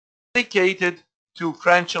dedicated to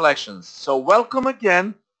French elections. So welcome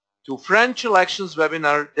again to French elections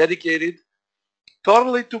webinar dedicated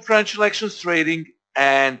totally to French elections trading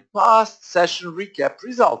and past session recap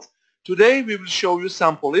results. Today we will show you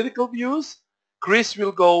some political views. Chris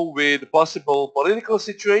will go with possible political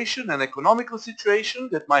situation and economical situation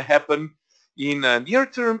that might happen in near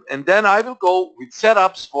term, and then I will go with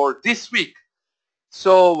setups for this week.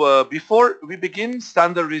 So before we begin,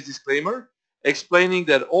 standard risk disclaimer explaining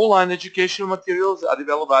that online educational materials are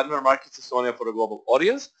developed by Admiral Markets Estonia for a global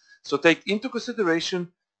audience. So take into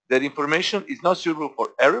consideration that information is not suitable for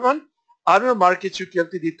everyone. Admiral Markets UK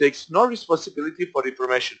Ltd takes no responsibility for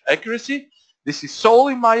information accuracy. This is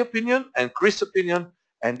solely my opinion and Chris' opinion,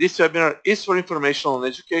 and this webinar is for informational and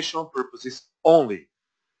educational purposes only.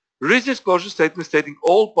 Risk disclosure statement stating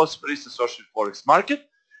all possible risks associated with Forex market.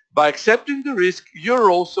 By accepting the risk,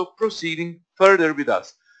 you're also proceeding further with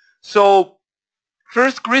us. So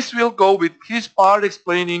first, Chris will go with his part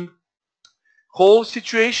explaining whole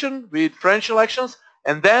situation with French elections,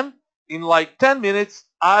 and then in like 10 minutes,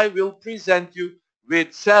 I will present you with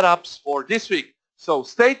setups for this week. So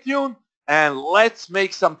stay tuned and let's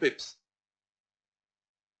make some pips.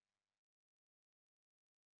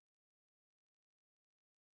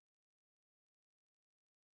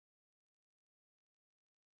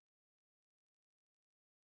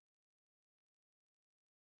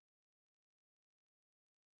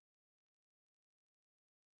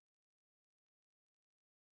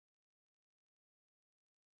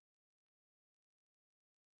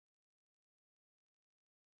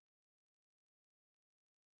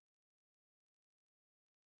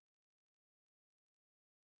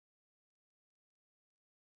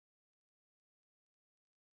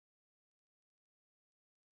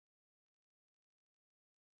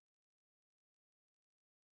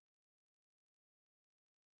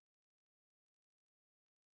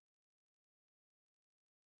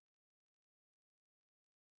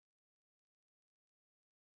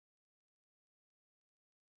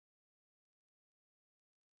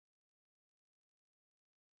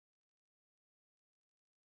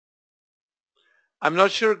 I'm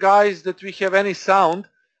not sure, guys, that we have any sound.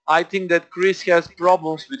 I think that Chris has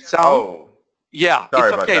problems with sound. Oh, Yeah, sorry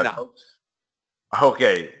it's about okay that, now. folks.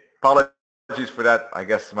 Okay, apologies for that. I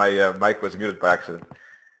guess my mic was muted by accident.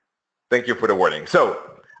 Thank you for the warning.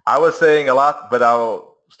 So I was saying a lot, but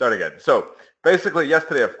I'll start again. So basically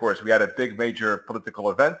yesterday, of course, we had a big major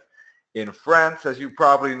political event in France. As you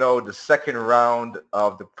probably know, the second round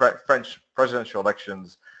of the French presidential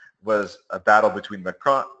elections was a battle between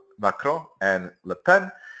Macron and Le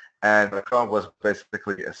Pen. And Macron was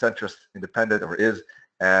basically a centrist independent, or is,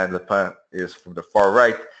 and Le Pen is from the far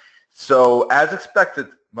right. So as expected,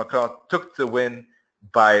 Macron took the win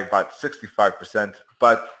by about 65%,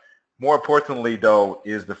 but more importantly, though,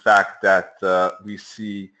 is the fact that we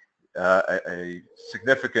see a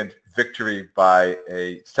significant victory by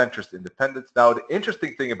a centrist independent. Now, the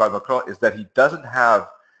interesting thing about Macron is that he doesn't have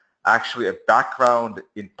actually a background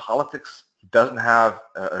in politics. He doesn't have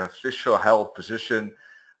an official held position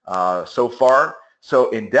so far. So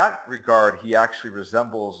in that regard, he actually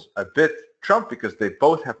resembles a bit Trump because they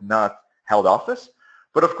both have not held office.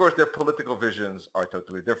 But of course, their political visions are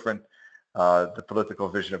totally different. The political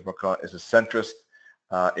vision of Macron is a centrist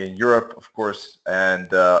in Europe, of course, and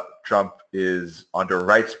Trump is on the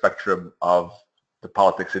right spectrum of the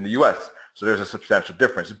politics in the U.S. So there's a substantial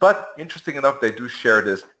difference. But interesting enough, they do share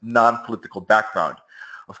this non-political background.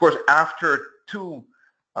 Of course, after two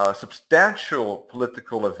substantial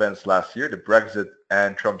political events last year, the Brexit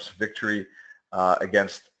and Trump's victory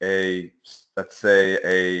against a, let's say,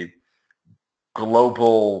 a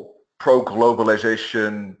global,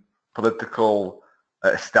 pro-globalization political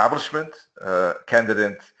establishment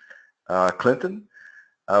candidate Clinton.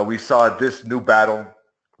 We saw this new battle,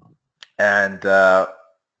 and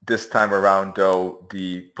this time around, though,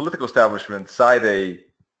 the political establishment sighed a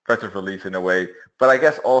breath of relief in a way, but I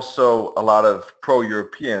guess also a lot of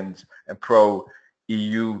pro-Europeans and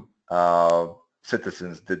pro-EU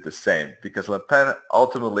citizens did the same, because Le Pen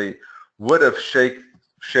ultimately would have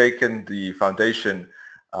shaken the foundation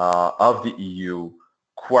of the EU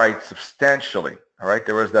quite substantially. All right,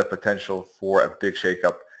 there was that potential for a big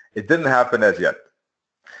shakeup. It didn't happen as yet.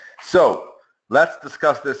 So let's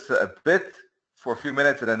discuss this a bit for a few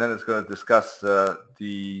minutes, and then it's going to discuss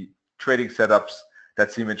the trading setups that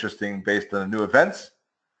seem interesting based on the new events.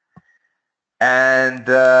 And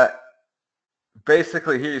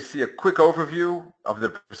basically here you see a quick overview of the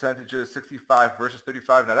percentages, 65 versus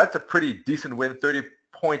 35. Now that's a pretty decent win,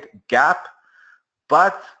 30-point gap,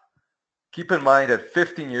 but keep in mind that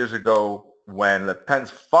 15 years ago, when Le Pen's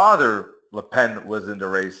father, Le Pen, was in the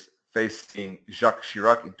race, facing Jacques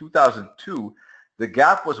Chirac in 2002, the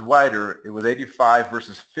gap was wider. It was 85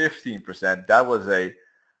 versus 15%. That was a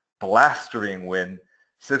blastering win.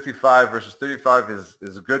 65 versus 35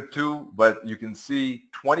 is good too, but you can see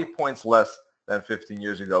 20 points less than 15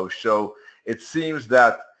 years ago. So it seems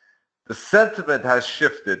that the sentiment has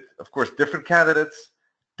shifted. Of course, different candidates,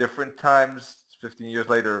 different times, 15 years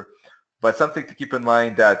later, but something to keep in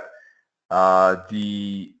mind that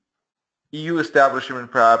the EU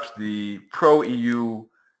establishment, perhaps the pro-EU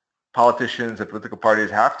politicians and political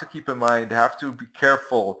parties have to keep in mind, have to be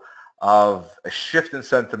careful of a shift in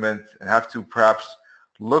sentiment and have to perhaps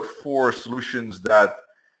look for solutions that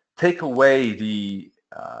take away the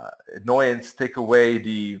annoyance, take away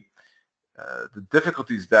the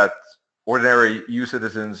difficulties that ordinary EU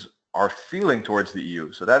citizens are feeling towards the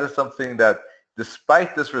EU. So that is something that,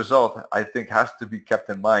 despite this result, I think has to be kept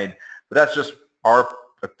in mind. But that's just our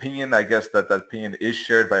opinion. I guess that opinion is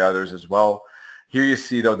shared by others as well. Here you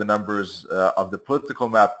see, though, the numbers of the political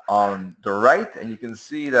map on the right, and you can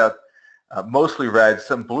see that mostly red,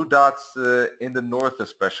 some blue dots in the north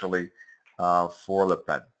especially for Le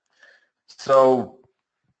Pen. So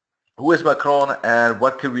who is Macron and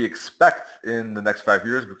what can we expect in the next 5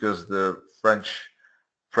 years? Because the French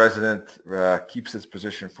president keeps his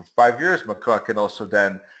position for 5 years. Macron can also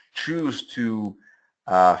then choose to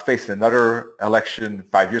face another election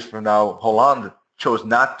 5 years from now. Hollande chose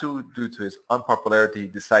not to due to his unpopularity. He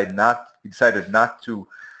decided not to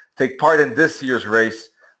take part in this year's race.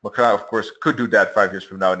 Macron, of course, could do that 5 years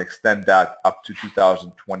from now and extend that up to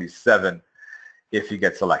 2027 if he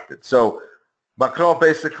gets elected. So Macron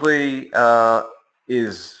basically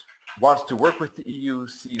wants to work with the EU,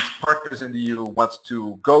 sees partners in the EU, wants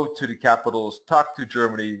to go to the capitals, talk to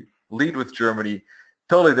Germany, lead with Germany.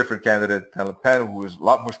 Totally different candidate than Le Pen, who is a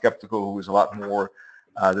lot more skeptical, who is a lot more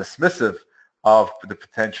dismissive of the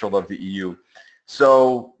potential of the EU.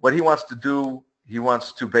 So what he wants to do, he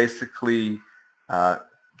wants to basically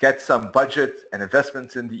get some budget and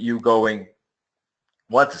investments in the EU going,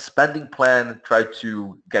 wants a spending plan, try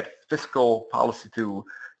to get fiscal policy to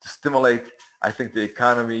stimulate, I think, the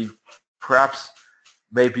economy, perhaps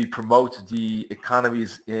maybe promote the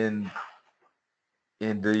economies in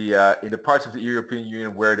the parts of the European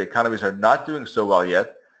Union where the economies are not doing so well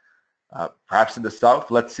yet. Perhaps in the south,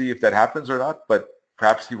 let's see if that happens or not, but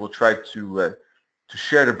perhaps he will try to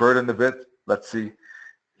share the burden a bit. Let's see.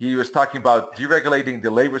 He was talking about deregulating the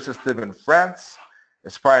labor system in France,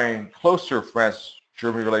 aspiring closer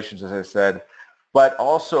France-Germany relations, as I said, but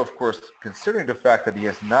also, of course, considering the fact that he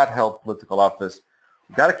has not held political office,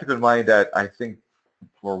 we've got to keep in mind that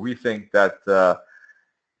we think that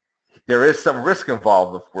there is some risk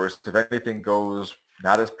involved, of course, if anything goes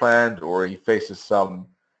not as planned or he faces some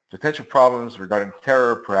potential problems regarding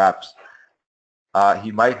terror, perhaps.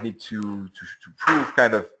 He might need to prove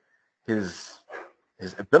kind of his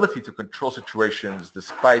ability to control situations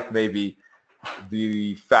despite maybe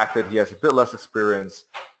the fact that he has a bit less experience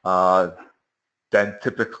than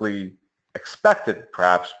typically expected,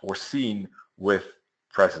 perhaps, or seen with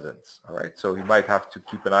presidents. All right, so he might have to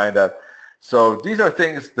keep an eye on that. So these are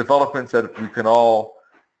things, developments that we can all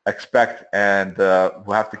expect, and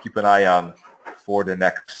we'll have to keep an eye on for the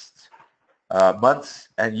next months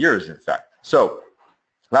and years, in fact. So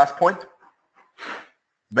last point,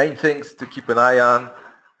 main things to keep an eye on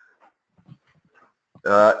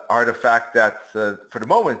are the fact that for the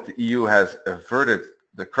moment the EU has averted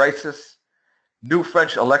the crisis. New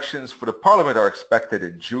French elections for the parliament are expected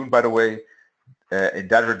in June, by the way. In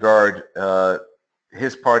that regard,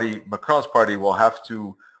 his party, Macron's party, will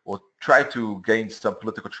try to gain some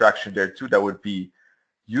political traction there too. That would be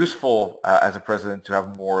useful as a president to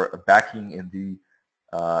have more backing in the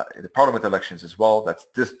parliament elections as well. That's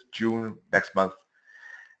this June, next month.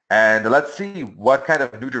 And let's see what kind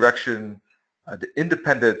of new direction the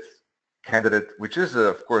independent candidate, which is,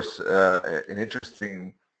 of course, an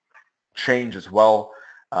interesting change as well,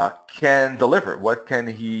 can deliver. What can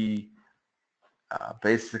he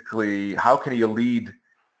basically, how can he lead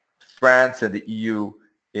France and the EU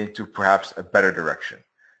into perhaps a better direction?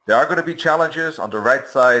 There are going to be challenges. On the right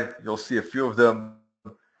side, you'll see a few of them.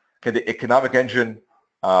 Can the economic engine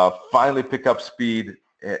finally pick up speed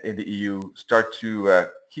in the EU, start to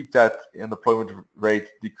keep that unemployment rate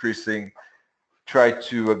decreasing, try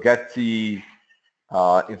to get the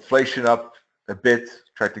inflation up a bit,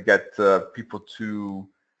 try to get people to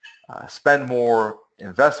spend more,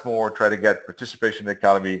 invest more, try to get participation in the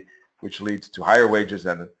economy, which leads to higher wages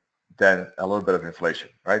and then a little bit of inflation,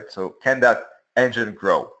 right? So can that engine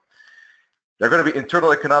grow? There are going to be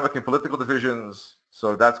internal economic and political divisions,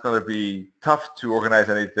 so that's going to be tough to organize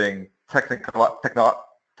anything. Technological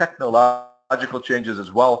technological changes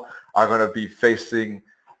as well are going to be facing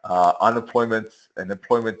unemployment and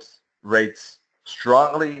employment rates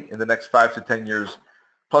strongly in the next 5 to 10 years.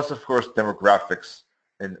 Plus, of course, demographics.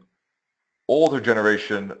 An older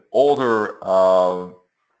generation, older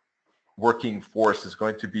working force is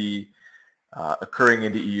going to be occurring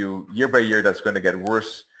in the EU year by year. That's going to get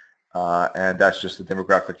worse, and that's just a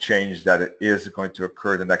demographic change that it is going to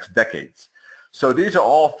occur in the next decades. So these are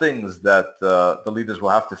all things that the leaders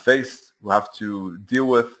will have to face, will have to deal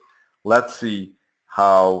with. Let's see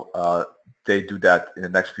how they do that in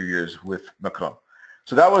the next few years with Macron.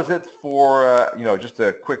 So that was it for just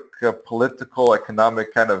a quick political, economic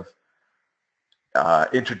kind of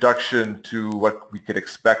introduction to what we could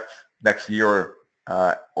expect next year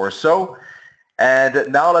or so. And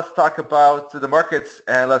now let's talk about the markets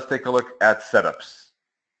and let's take a look at setups.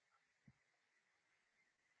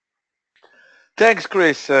 Thanks,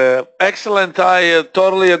 Chris. Excellent. I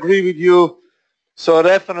totally agree with you. So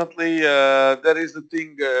definitely that is the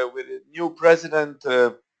thing with the new president.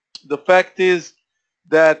 The fact is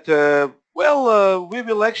that, we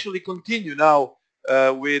will actually continue now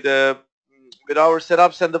with our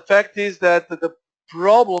setups. And the fact is that the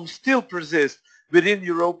problem still persists within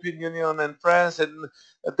European Union and France. And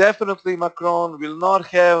definitely Macron will not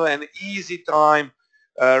have an easy time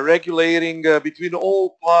regulating between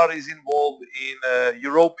all parties involved in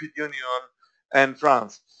European Union and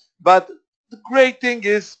France. But the great thing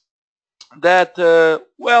is that,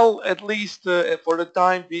 at least for the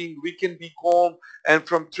time being, we can be calm. And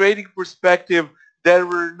from trading perspective, there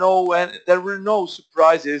were no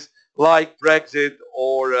surprises like Brexit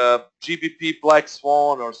or GBP Black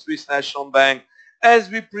Swan or Swiss National Bank, as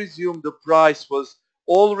we presume the price was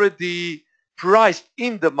already priced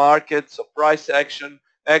in the market. So price action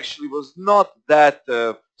actually was not that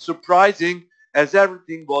surprising, as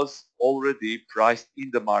everything was already priced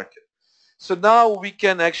in the market. So now we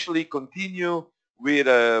can actually continue with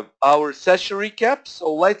our session recap.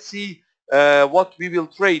 So let's see what we will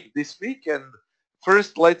trade this week. And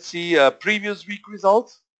first, let's see previous week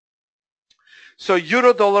results. So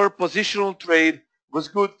euro dollar positional trade was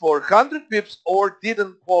good for 100 pips or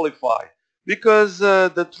didn't qualify because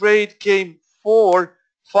the trade came for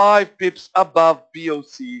 5 pips above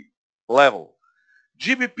BOC level.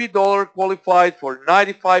 GBP dollar qualified for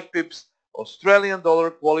 95 pips. Australian dollar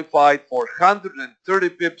qualified for 130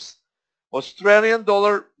 pips. Australian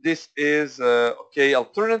dollar, this is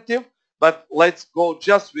alternative, but let's go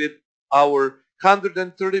just with our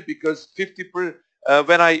 130 because 50 per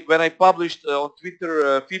when I published on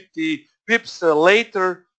Twitter 50 pips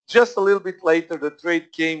later, just a little bit later, the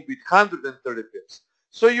trade came with 130 pips.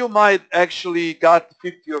 So you might actually got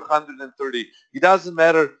 50 or 130. It doesn't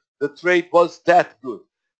matter. The trade was that good.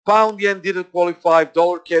 Pound yen didn't qualify.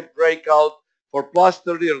 Dollar can't break out for plus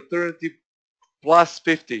 30, alternative plus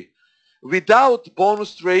 50. Without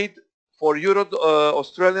bonus trade for euro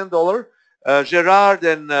Australian dollar, Gerard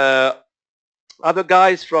and other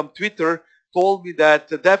guys from Twitter told me that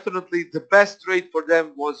definitely the best trade for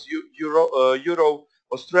them was euro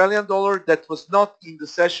Australian dollar. That was not in the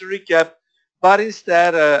session recap, but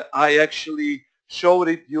instead I actually showed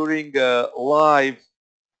it during live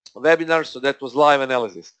webinar, so that was live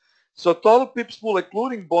analysis. So total pips pool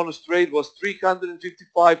including bonus trade was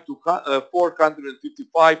 355 to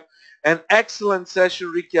 455. An excellent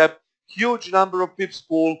session recap, huge number of pips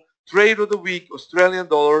pool, trade of the week, Australian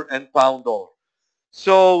dollar and pound dollar.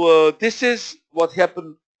 So this is what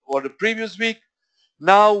happened for the previous week.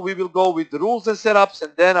 Now we will go with the rules and setups,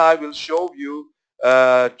 and then I will show you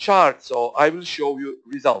charts. So I will show you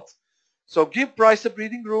results. So give price a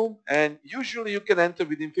breathing room, and usually you can enter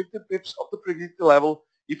within 50 pips of the predicted level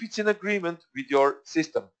if it's in agreement with your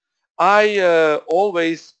system. I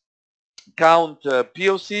always count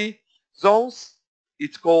POC zones.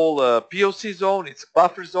 It's called POC zone. It's a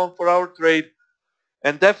buffer zone for our trade,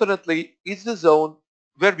 and definitely it's the zone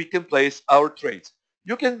where we can place our trades.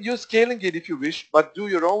 You can use scaling it if you wish, but do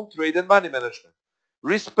your own trade and money management.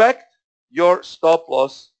 Respect your stop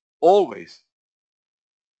loss always.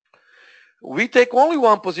 We take only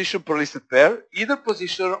one position per listed pair, either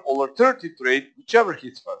position or alternative trade, whichever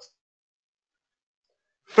hits first.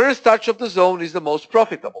 First touch of the zone is the most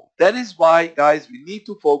profitable. That is why, guys, we need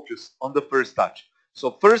to focus on the first touch.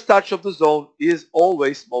 So first touch of the zone is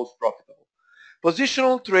always most profitable.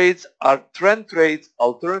 Positional trades are trend trades,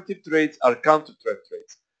 alternative trades are counter trend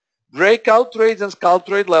trades. Breakout trades and scalp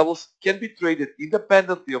trade levels can be traded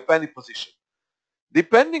independently of any position.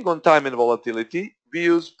 Depending on time and volatility, we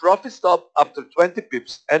use profit stop after 20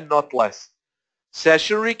 pips and not less.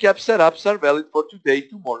 Session recap setups are valid for today,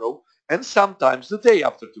 tomorrow, and sometimes the day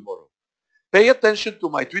after tomorrow. Pay attention to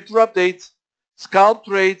my Twitter updates. Scalp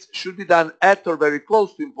trades should be done at or very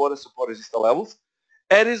close to important support resistance levels.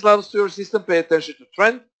 Add these levels to your system, pay attention to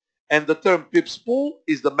trend, and the term pips pool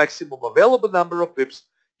is the maximum available number of pips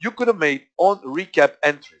you could have made on recap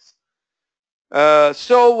entries.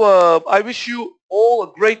 I wish you all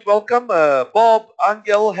a great welcome. Bob,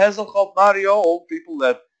 Angel, Hazelhoff, Mario, all people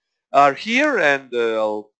that are here, and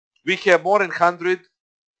we have more than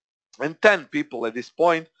 110 people at this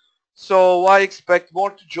point. So I expect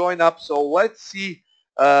more to join up. So let's see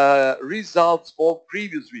results for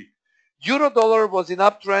previous week. Euro dollar was in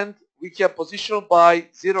uptrend. We have positional buy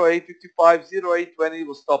 0.855, 0.820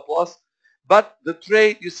 was stop loss. But the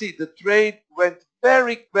trade, you see, the trade went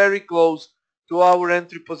very, very close to our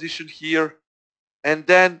entry position here. And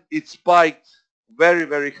then it spiked very,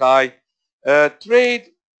 very high.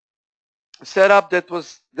 Trade setup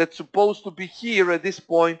that's supposed to be here at this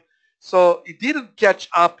point. So it didn't catch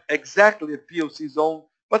up exactly at POC zone,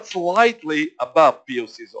 but slightly above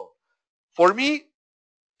POC zone. For me,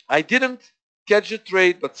 I didn't catch the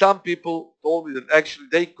trade, but some people told me that actually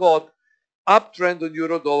they caught uptrend on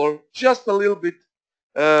euro dollar just a little bit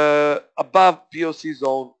above POC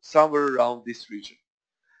zone, somewhere around this region.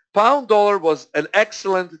 Pound dollar was an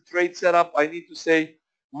excellent trade setup, I need to say.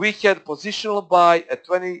 We had positional buy at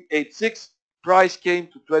 28.6. Price came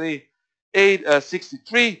to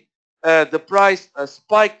 28.63. The price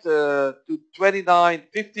spiked to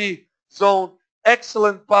 29.50 zone.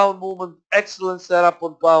 Excellent pound movement, excellent setup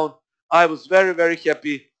on pound. I was very, very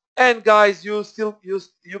happy. And guys, you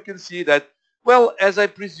can see that, well, as I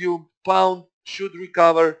presume, pound should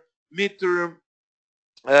recover midterm.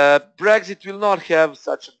 Brexit will not have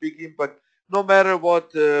such a big impact. No matter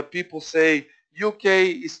what people say, UK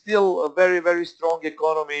is still a very, very strong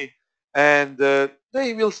economy, and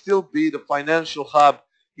they will still be the financial hub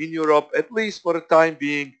in Europe, at least for the time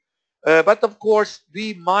being. But of course,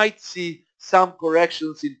 we might see some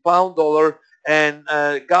corrections in pound dollar. And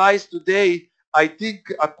guys, today, I think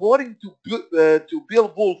according to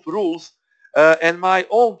Bill Wolf rules and my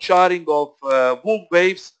own charting of Wolf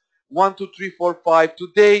waves, 1, 2, 3, 4, 5.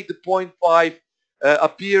 Today, the 0.5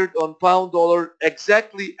 appeared on pound dollar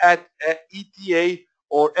exactly at ETA,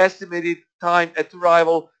 or estimated time at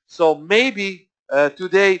arrival. So maybe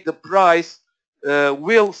today the price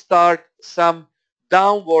will start some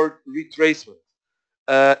downward retracement.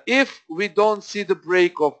 If we don't see the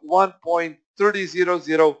break of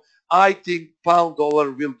 1.3000, I think pound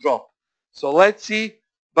dollar will drop. So let's see,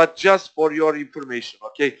 but just for your information,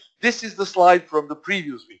 okay? This is the slide from the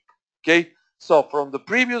previous week. Okay, so from the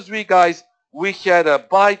previous week, guys, we had a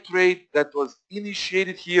buy trade that was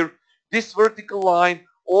initiated here. This vertical line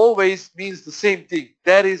always means the same thing.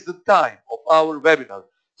 That is the time of our webinar.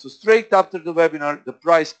 So straight after the webinar, the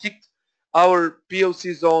price kicked our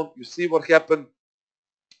POC zone. You see what happened?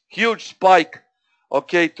 Huge spike,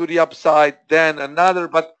 okay, to the upside, then another,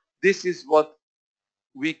 but this is what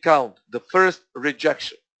we count, the first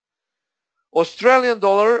rejection. Australian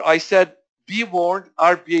dollar, I said, be warned,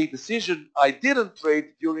 RBA decision. I didn't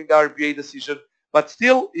trade during RBA decision, but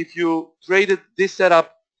still, if you traded this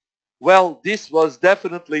setup, well, this was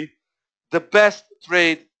definitely the best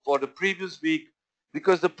trade for the previous week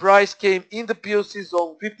because the price came in the POC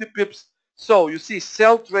zone, 50 pips. So you see,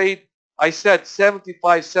 sell trade, I said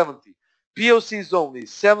 75.70. POC zone is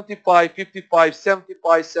 75.55,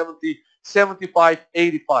 75.70,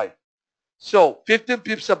 75.85. So 15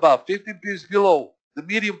 pips above, 15 pips below the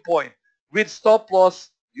medium point with stop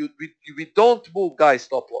loss. We don't move, guys,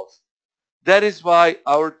 stop loss. That is why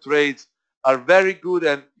our trades are very good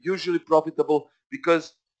and usually profitable,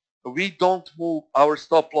 because we don't move our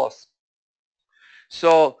stop loss.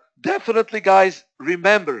 So definitely, guys,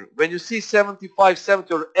 remember, when you see 75,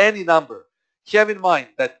 70 or any number, have in mind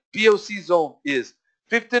that POC zone is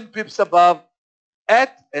 15 pips above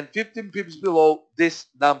at and 15 pips below this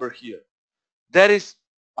number here. That is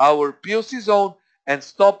our POC zone, and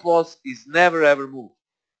stop loss is never ever moved.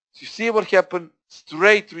 So you see what happened?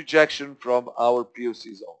 Straight rejection from our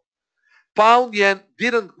POC zone. Pound yen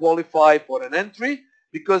didn't qualify for an entry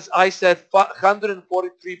because I said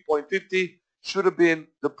 143.50 should have been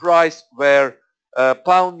the price where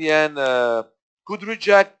pound yen could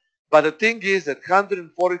reject. But the thing is that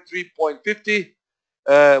 143.50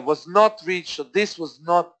 was not reached, so this was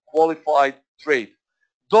not qualified trade.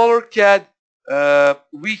 Dollar CAD,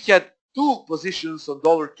 we had two positions on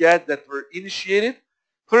dollar CAD that were initiated.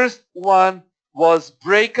 First one was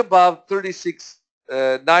break above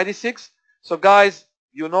 36.96. So guys,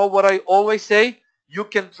 you know what I always say, you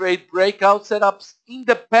can trade breakout setups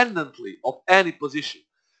independently of any position.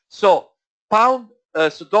 So pound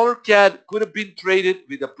so dollar CAD could have been traded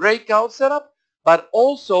with a breakout setup, but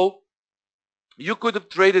also you could have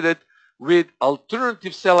traded it with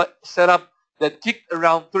alternative setup that kicked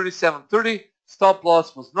around 37.30. Stop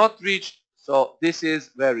loss was not reached, so this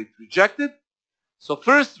is where it rejected. So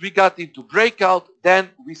first we got into breakout, then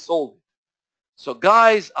we sold it. So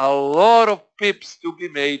guys, a lot of pips to be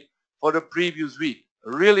made for the previous week.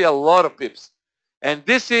 Really a lot of pips. And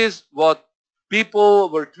this is what people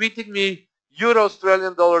were tweeting me: Euro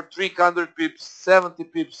Australian dollar 300 pips, 70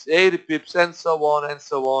 pips, 80 pips, and so on and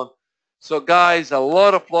so on. So guys, a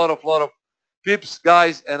lot of pips,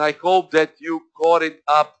 guys, and I hope that you caught it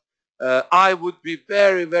up. I would be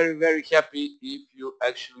very happy if you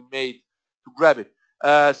actually made to grab it.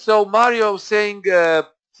 So Mario saying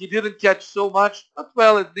he didn't catch so much, but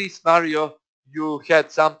well, at least Mario, you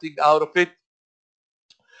had something out of it.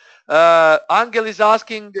 Angel is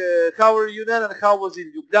asking, how are you then and how was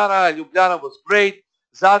in Ljubljana? Ljubljana was great.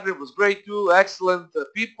 Zagreb was great too. Excellent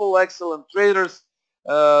people, excellent traders.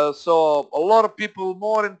 So a lot of people,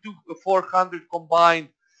 more than 400 combined.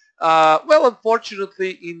 Well,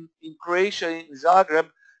 unfortunately, in Croatia, in Zagreb,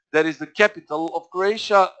 that is the capital of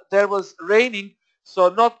Croatia, there was raining, so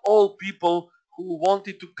not all people who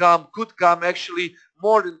wanted to come could come. Actually,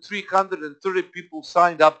 more than 330 people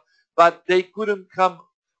signed up, but they couldn't come,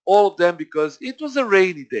 all of them, because it was a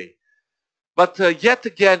rainy day. But yet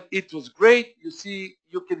again, it was great. You see,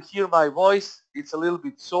 you can hear my voice. It's a little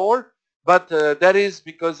bit sore, but that is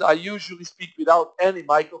because I usually speak without any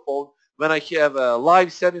microphone when I have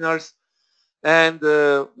live seminars. And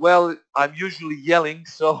well, I'm usually yelling,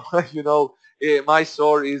 so you know, my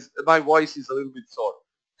voice is a little bit sore.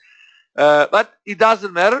 But it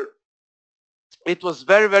doesn't matter. It was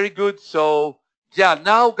very good. So yeah,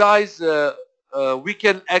 now guys, we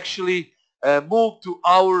can actually move to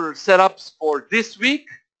our setups for this week.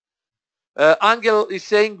 Angel is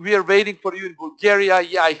saying we are waiting for you in Bulgaria.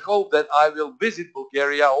 Yeah, I hope that I will visit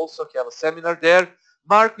Bulgaria, also have a seminar there.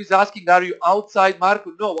 Marco is asking, are you outside?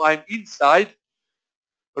 Marco, no, I'm inside.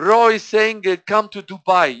 Roy is saying, come to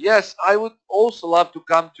Dubai. Yes, I would also love to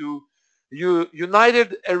come to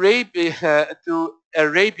United Arabia, to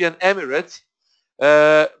Arabian Emirates.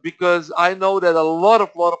 Because I know that a lot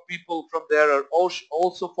of people from there are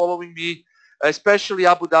also following me, especially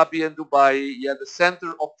Abu Dhabi and Dubai. Yeah, the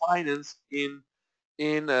center of finance in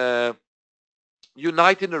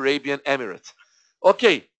United Arabian Emirates.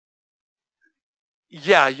 Okay,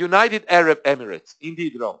 yeah, United Arab Emirates.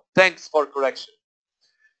 Indeed, Ron. Thanks for correction.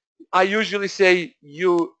 I usually say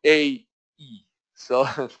UAE. So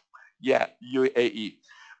yeah, UAE.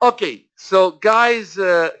 Okay, so guys,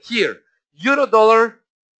 here, euro dollar.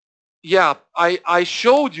 Yeah, I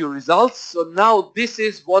showed you results. So now this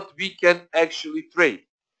is what we can actually trade.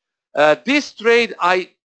 This trade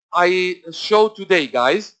I showed today,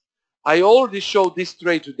 guys. I already showed this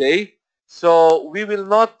trade today. So we will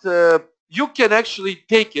not, you can actually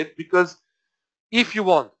take it because if you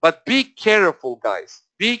want, but be careful, guys.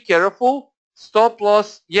 Be careful. Stop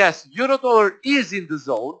loss. Yes, euro dollar is in the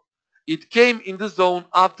zone. It came in the zone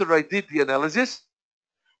after I did the analysis.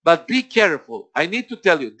 But be careful. I need to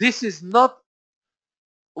tell you, this is not,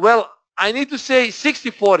 well, I need to say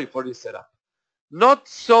 60-40 for this setup. Not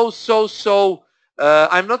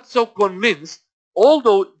I'm not so convinced,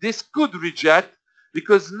 although this could reject,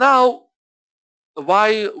 because now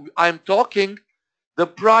while I'm talking, the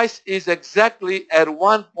price is exactly at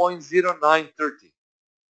 1.0930.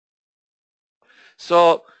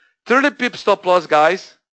 So 30 pip stop loss,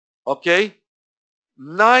 guys. Okay,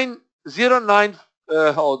 909.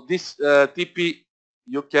 This TP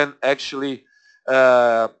you can actually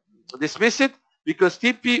dismiss it, because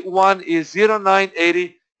TP1 is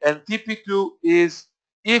 0980 and TP2 is,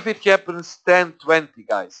 if it happens, 1020,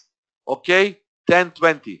 guys. Okay,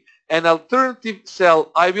 1020. An alternative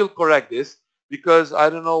sell, I will correct this because I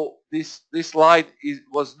don't know, this slide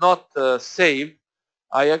was not saved.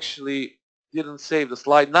 I actually didn't save the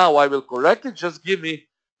slide. Now I will correct it. Just give me a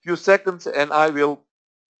few seconds and I will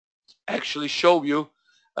actually show you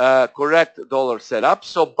correct dollar setup.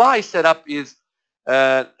 So buy setup is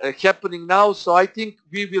happening now. So I think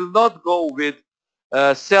we will not go with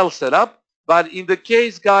sell setup. But in the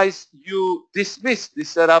case, guys, you dismiss this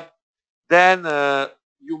setup, then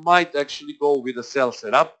you might actually go with a sell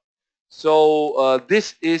setup. So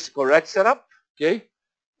this is correct setup, okay,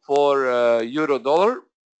 for euro dollar.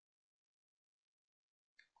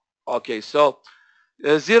 Okay, so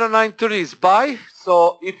 0930 is buy.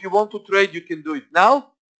 So if you want to trade, you can do it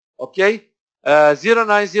now. Okay.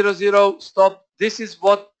 0900 stop. This is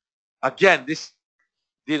what, again, this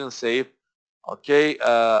didn't save. Okay.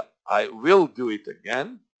 I will do it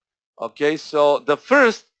again. Okay, so the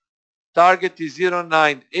first target is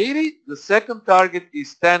 0.980. The second target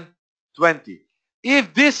is 10.20.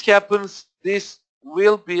 If this happens, this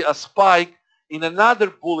will be a spike in another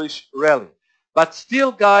bullish rally. But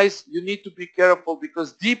still, guys, you need to be careful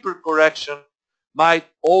because deeper correction might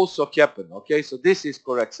also happen. Okay, so this is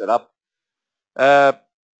correct setup.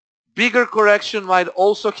 Bigger correction might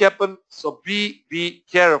also happen, so be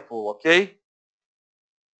careful. Okay.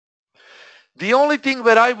 The only thing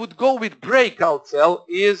where I would go with breakout sell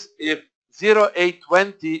is if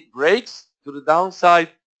 0.820 breaks to the downside,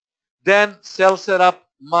 then sell setup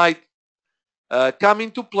might come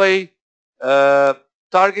into play,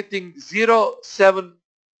 targeting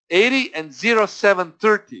 0.780 and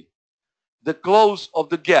 0.730, the close of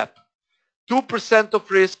the gap. 2%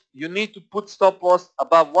 of risk, you need to put stop loss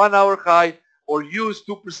above 1 hour high or use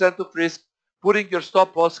 2% of risk, putting your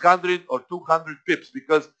stop loss 100 or 200 pips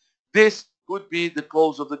because this could be the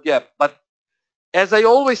close of the gap. But as I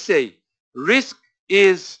always say, risk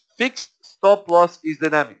is fixed, stop loss is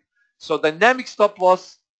dynamic. So dynamic stop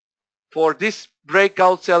loss for this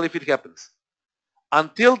breakout sell if it happens.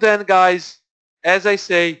 Until then, guys, as I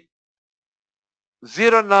say,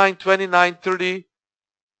 0.92930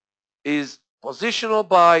 is positional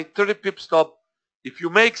buy, 30 pip stop. If you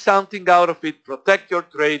make something out of it, protect your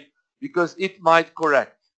trade because it might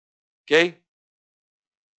correct. Okay?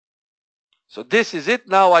 So this is it.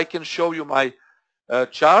 Now I can show you my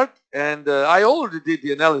chart, and I already did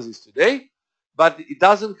the analysis today, but it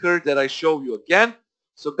doesn't hurt that I show you again.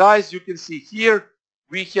 So guys, you can see here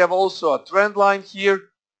we have also a trend line here.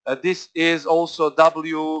 This is also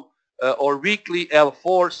W or weekly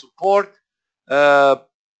L4 support.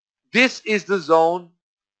 This is the zone.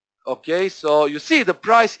 Okay, so you see the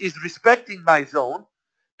price is respecting my zone,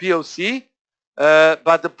 POC,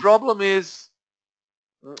 but the problem is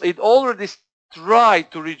it already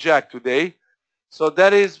tried to reject today. So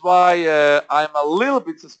that is why I'm a little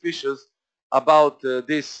bit suspicious about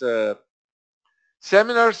this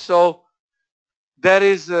seminar. So that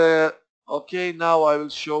is okay. Now I will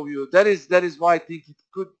show you. That is why I think it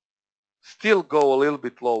could still go a little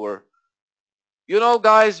bit lower. You know,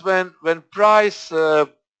 guys, when price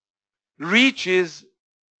reaches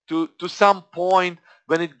to some point,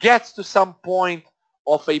 when it gets to some point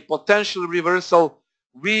of a potential reversal,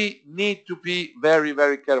 we need to be very,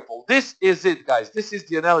 very careful. This is it, guys. This is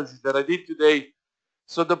the analysis that I did today.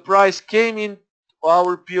 So the price came in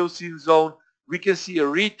our POC zone. We can see a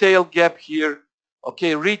retail gap here.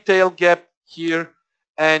 Okay, retail gap here.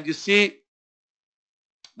 And you see,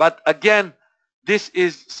 but again, this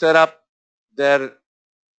is set up that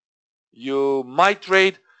you might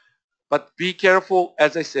trade, but be careful,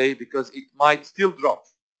 as I say, because it might still drop.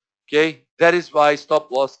 Okay, that is why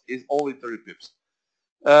stop loss is only 30 pips.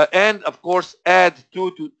 And of course, add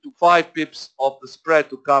 2 to 5 pips of the spread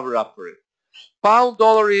to cover up for it. Pound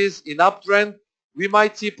dollar is in uptrend. We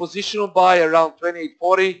might see positional buy around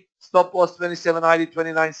 28.40, stop loss 27.90,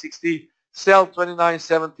 29.60, sell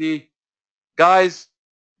 29.70. Guys,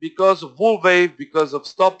 because of bull wave, because of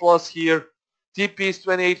stop loss here, TP is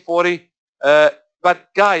 28.40.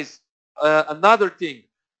 But guys, another thing,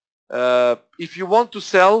 if you want to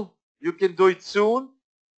sell, you can do it soon.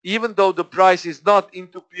 Even though the price is not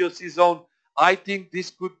into POC zone, I think this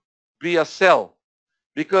could be a sell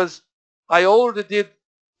because I already did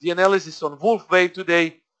the analysis on Wolf Wave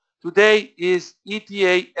today. Today is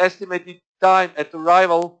ETA, estimated time at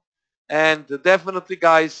arrival, and definitely,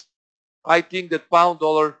 guys, I think that pound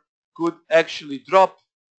dollar could actually drop.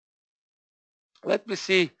 Let me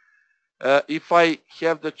see if I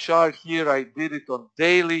have the chart here. I did it on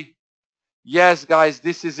daily. Yes, guys,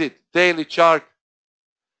 this is it. Daily chart.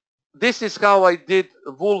 This is how I did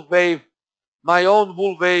Wolf Wave, my own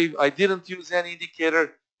Wolf Wave. I didn't use any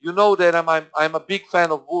indicator. You know that I'm a big fan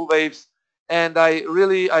of Wolf Waves, and I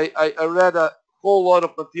read a whole lot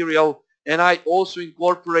of material, and I also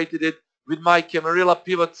incorporated it with my Camarilla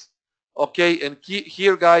pivots. Okay, and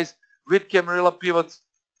here, guys, with Camarilla pivots,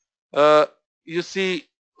 you see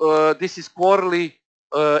this is quarterly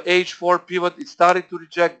H4 pivot. It started to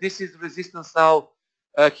reject. This is resistance now.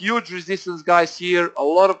 A huge resistance, guys, here. A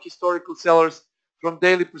lot of historical sellers from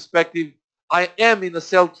daily perspective. I am in a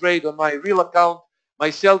sell trade on my real account. My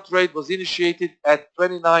sell trade was initiated at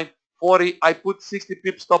 29.40. I put 60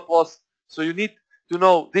 pip stop loss. So you need to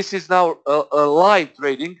know this is now a live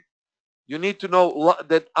trading. You need to know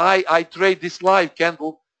that I trade this live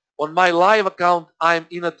candle. On my live account, I'm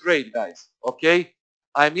in a trade, guys. Okay?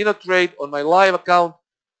 I'm in a trade on my live account.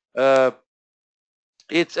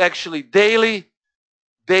 It's actually daily,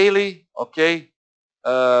 okay?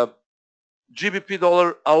 GBP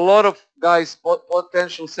dollar, a lot of guys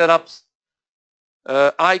potential setups.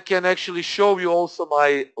 I can actually show you also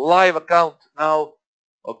my live account now.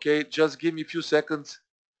 Okay, just give me a few seconds,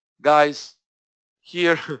 guys.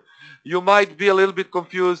 Here, you might be a little bit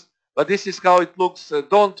confused, but this is how it looks.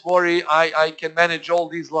 Don't worry, I can manage all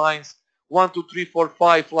these lines. 1, 2, 3, 4,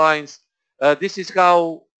 5 lines. This is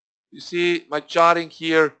how you see my charting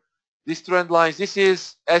here. These trend lines. This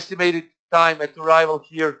is estimated time at arrival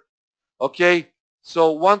here. Okay,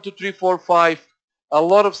 so 1, 2, 3, 4, 5. A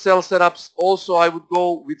lot of sell setups. Also, I would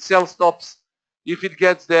go with sell stops if it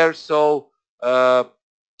gets there. So,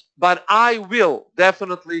 but I will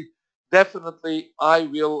definitely I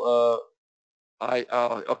will.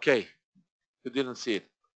 Okay, you didn't see it.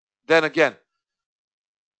 Then again,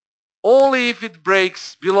 only if it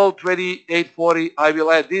breaks below 28.40, I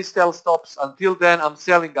will add these sell stops. Until then, I'm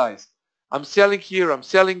selling, guys. I'm selling here. I'm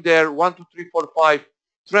selling there. 1, 2, 3, 4, 5.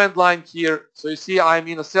 Trend line here. So you see, I'm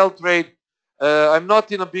in a sell trade. I'm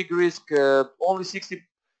not in a big risk. Only 60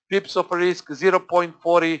 pips of a risk.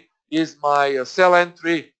 0.40 is my sell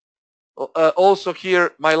entry. Also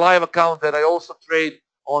here, my live account that I also trade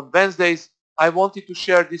on Wednesdays. I wanted to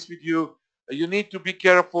share this with you. You need to be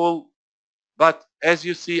careful. But as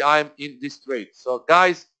you see, I'm in this trade. So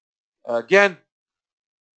guys, again,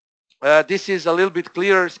 this is a little bit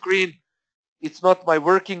clearer screen. It's not my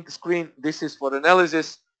working screen. This is for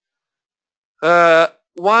analysis.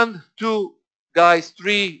 1, 2, guys,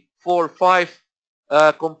 3, 4, 5.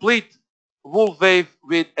 Complete wolf wave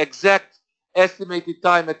with exact estimated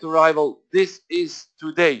time at arrival. This is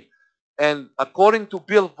today. And according to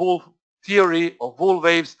Bill Wolf theory of wolf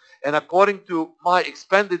waves, and according to my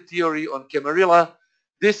expanded theory on Camarilla,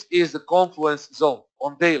 this is the confluence zone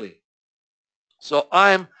on daily. So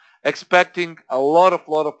I'm expecting a lot of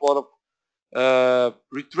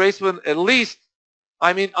retracement. At least,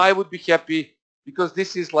 I mean, I would be happy because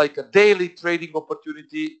this is like a daily trading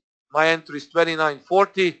opportunity. My entry is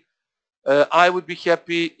 29.40. I would be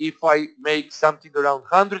happy if I make something around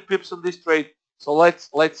 100 pips on this trade. So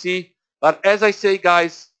let's see. But as I say,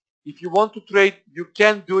 guys, if you want to trade, you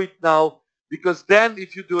can do it now, because then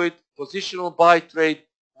if you do it, positional buy trade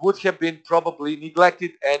would have been probably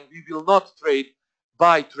neglected, and we will not trade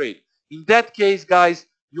buy trade. In that case, guys,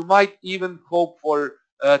 you might even hope for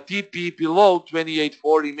TP below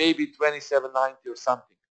 28.40, maybe 27.90 or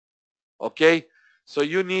something. Okay, so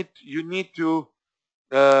you need to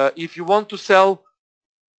if you want to sell,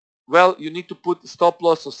 well, you need to put a stop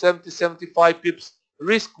loss of 70, 75 pips,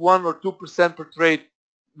 risk 1 or 2% per trade,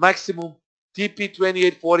 maximum TP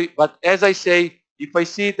 28.40. But as I say, if I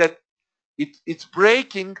see that it's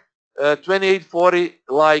breaking 28.40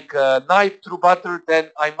 like a knife through butter,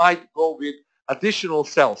 then I might go with additional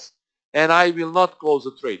sells, and I will not close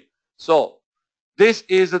the trade. So this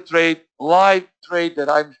is a trade, live trade that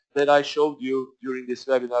I showed you during this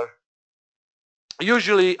webinar.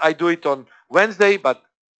 Usually I do it on Wednesday, but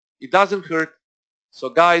it doesn't hurt. So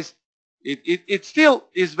guys, it still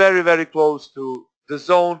is very, very close to the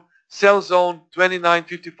zone. Sell zone 29,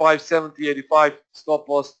 55, 70, 85. Stop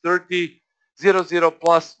loss 30, 00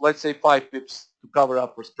 plus, let's say 5 pips to cover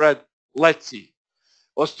upper spread. Let's see.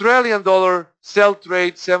 Australian dollar sell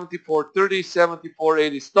trade 74.30,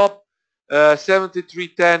 74.80 stop.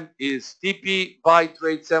 73.10 is TP. Buy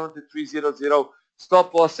trade 73.00.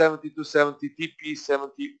 Stop loss 72.70. TP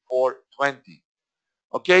 74.20.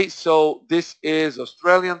 Okay, so this is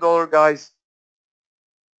Australian dollar, guys.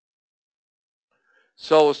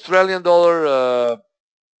 So Australian dollar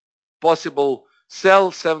possible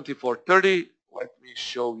sell 74.30. Let me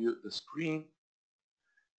show you the screen.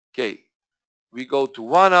 Okay, we go to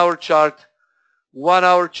 1 hour chart. 1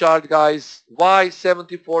 hour chart, guys. Why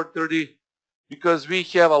 74.30? Because we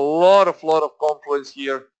have a lot of confluence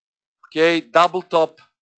here. Okay, double top,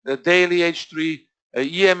 the daily H3,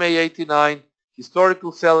 EMA 89,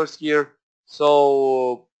 historical sellers here.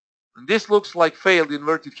 So this looks like failed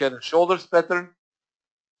inverted head and shoulders pattern.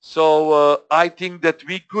 So I think that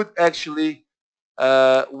we could actually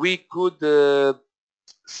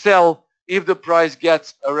sell if the price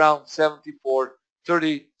gets around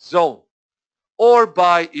 74.30 zone, or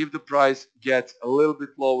buy if the price gets a little bit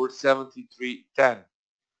lower, 73.10.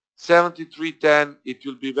 73.10, it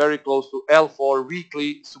will be very close to L4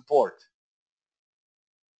 weekly support.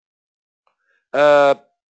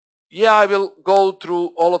 Yeah, I will go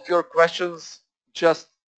through all of your questions just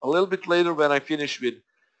a little bit later when I finish with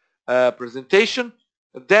presentation.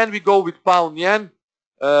 Then we go with pound yen.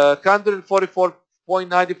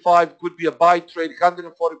 144.95 could be a buy trade.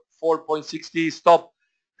 144.60 stop.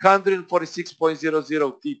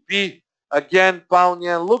 146.00 TP. Again, pound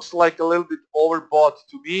yen looks like a little bit overbought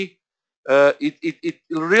to me. it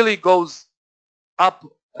really goes up.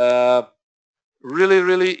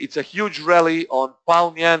 Really, it's a huge rally on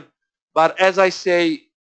pound yen. But as I say,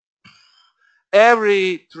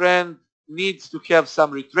 every trend needs to have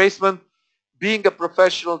some retracement. Being a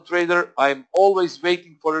professional trader, I'm always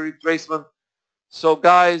waiting for a retracement. So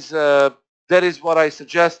guys, that is what I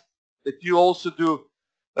suggest that you also do.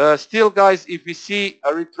 Still guys, if we see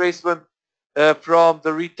a retracement from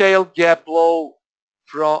the retail gap low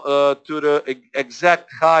from to the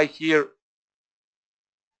exact high here,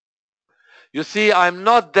 you see I'm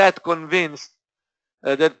not that convinced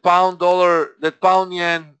that pound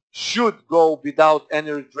yen should go without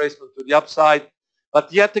any retracement to the upside.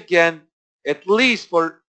 But yet again, at least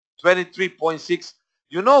for 23.6,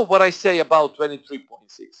 you know what I say about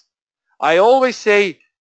 23.6. I always say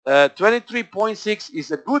 23.6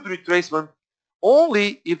 is a good retracement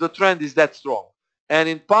only if the trend is that strong. And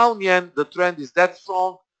in pound yen, the trend is that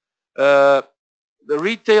strong. Uh, the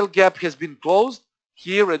retail gap has been closed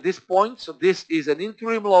here at this point. So this is an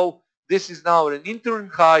interim low. This is now an interim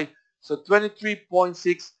high. So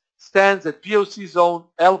 23.6 stands at POC zone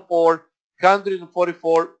L4,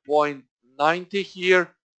 144.90 here,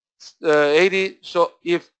 80. So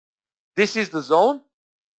if this is the zone,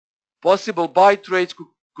 possible buy trades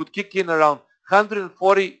could kick in around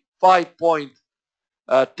 145.10,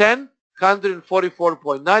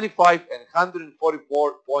 144.95, and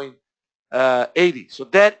 144.80. So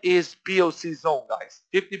that is POC zone, guys.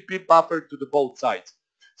 50 pip buffer to the both sides.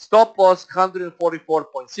 Stop loss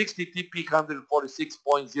 144.60, TP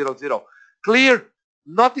 146.00. Clear,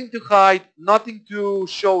 nothing to hide, nothing to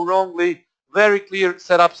show wrongly. Very clear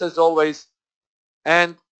setups as always.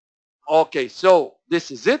 And okay, so this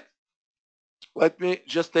is it. Let me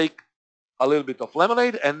just take a little bit of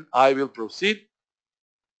lemonade and I will proceed.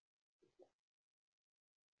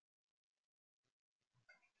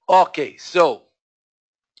 Okay, so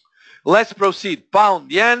let's proceed.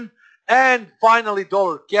 Pound yen and finally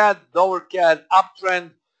dollar CAD. Dollar CAD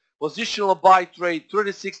uptrend. Positional buy trade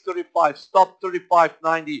 36.35. Stop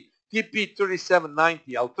 35.90. TP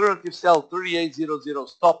 37.90. Alternative sell 38.00.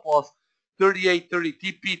 Stop loss 38.30.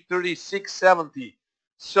 TP 36.70.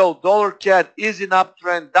 So dollar CAD is in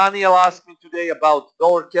uptrend. Daniel asked me today about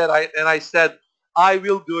dollar CAD and I said I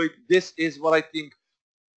will do it. This is what I think.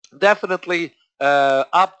 Definitely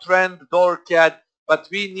uptrend dollar CAD, but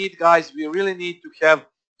we need, guys, we really need to have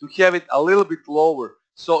it a little bit lower.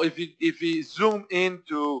 So if we zoom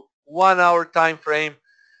into 1 hour time frame,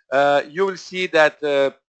 you will see that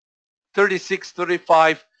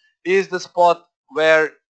 36.35 is the spot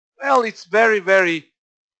where, well, it's very,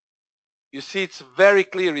 you see it's very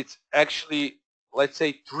clear. It's actually, let's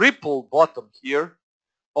say, triple bottom here.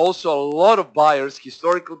 Also a lot of buyers,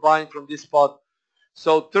 historical buying from this spot.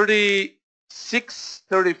 So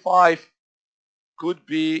 36.35 could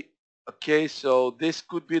be, okay, so this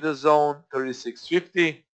could be the zone,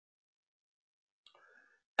 36.50.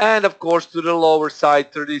 And of course to the lower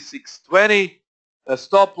side, 36.20. The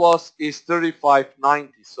stop loss is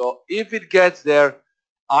 35.90. So if it gets there,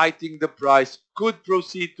 I think the price could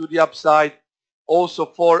proceed to the upside. Also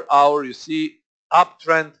 4 hour, you see,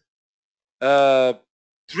 uptrend.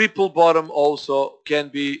 Triple bottom also can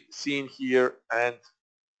be seen here, and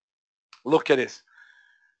look at this.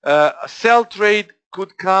 A sell trade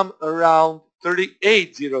could come around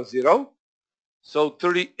 38.00. So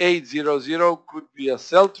 38.00 could be a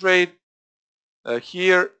sell trade.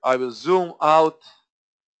 Here I will zoom out.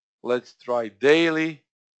 Let's try daily.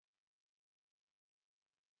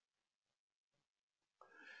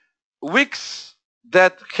 Wicks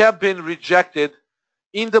that have been rejected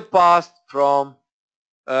in the past from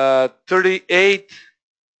 38.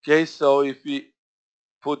 Okay, so if we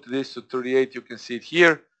put this to 38, you can see it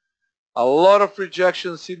here. A lot of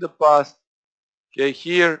rejections in the past. Okay,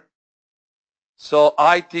 here. So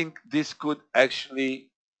I think this could actually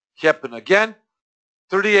happen again.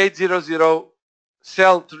 38.00,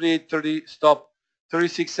 sell 38.30, stop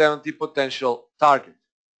 36.70 potential target.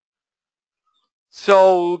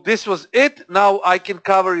 So this was it. Now I can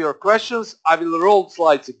cover your questions. I will roll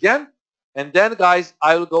slides again. And then, guys,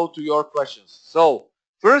 I will go to your questions. So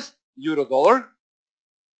first, euro dollar.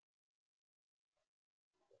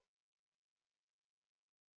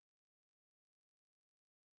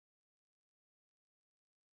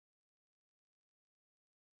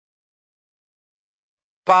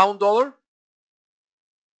 Pound dollar.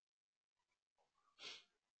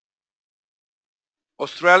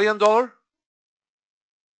 Australian dollar.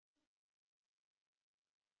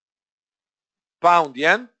 Pound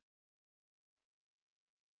yen.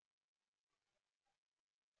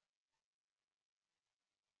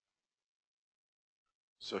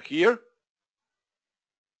 So here,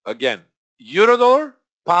 Again, euro dollar,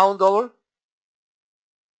 pound dollar,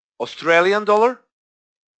 Australian dollar,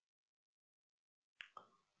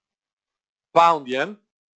 pound yen,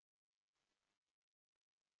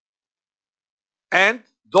 and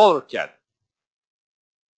dollar CAD.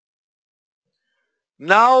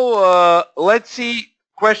 Now let's see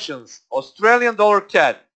questions. Australian dollar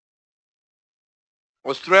CAD.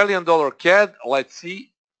 Australian dollar CAD, let's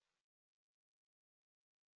see.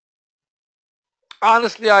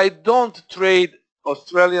 Honestly, I don't trade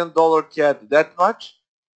Australian dollar CAD that much.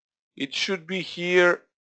 It should be here.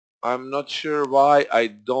 I'm not sure why I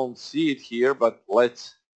don't see it here, but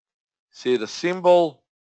let's see the symbol.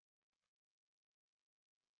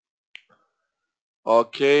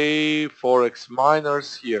 Okay, Forex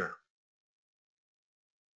miners here.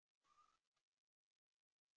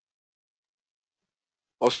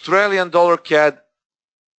 Australian dollar CAD.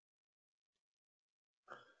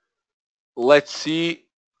 Let's see.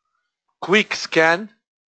 Quick scan.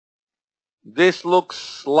 This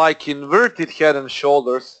looks like inverted head and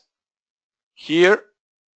shoulders here.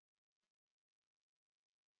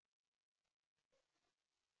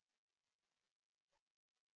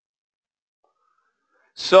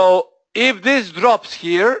 So if this drops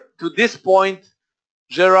here to this point,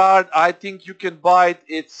 Gerard, I think you can buy it.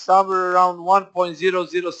 It's somewhere around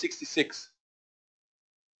 1.0066.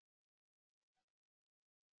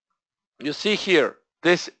 You see here,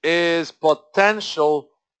 this is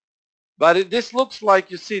potential, but this looks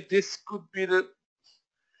like, you see, this could be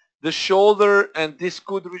the shoulder, and this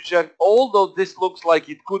could reject, although this looks like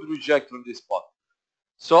it could reject from this spot.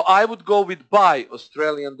 So I would go with buy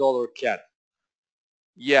Australian dollar CAD.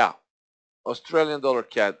 Yeah, Australian dollar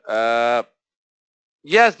CAD.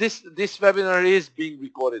 Yes, this webinar is being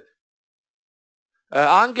recorded.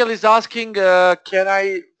 Angel is asking, can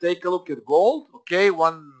I take a look at gold? Okay,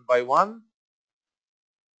 one by one.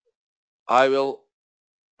 I will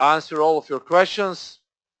answer all of your questions.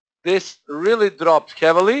 This really dropped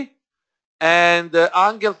heavily. And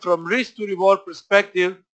Angel, from risk to reward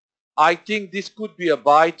perspective, I think this could be a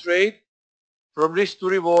buy trade from risk to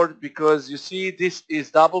reward, because you see this is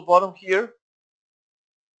double bottom here.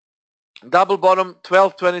 Double bottom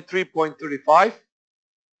 1223.35.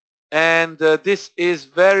 And this is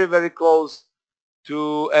very, very close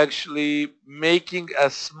to actually making a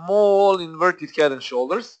small inverted head and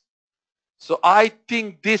shoulders. So I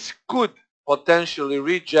think this could potentially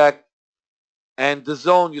reject, and the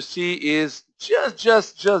zone you see is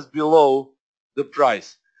just below the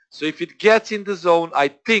price. So if it gets in the zone, I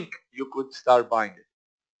think you could start buying it.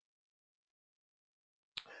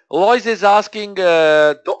 Lois is asking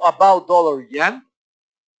about dollar yen.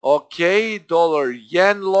 Okay, dollar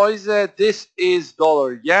yen, Lois. This is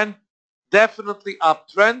dollar yen. Definitely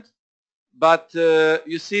uptrend. But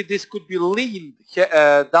you see, this could be lean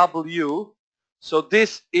W. So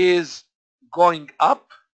this is going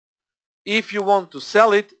up. If you want to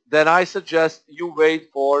sell it, then I suggest you wait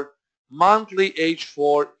for monthly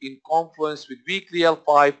H4 in confluence with weekly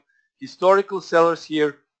L5, historical sellers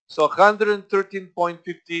here. So 113.50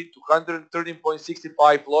 to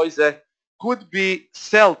 113.65 Loise could be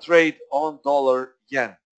sell trade on dollar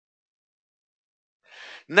yen.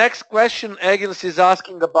 Next question, Agils is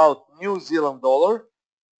asking about New Zealand dollar.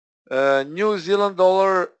 New Zealand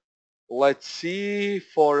dollar, let's see,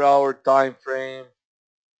 for our time frame,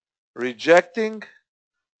 rejecting,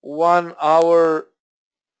 1 hour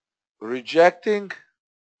rejecting.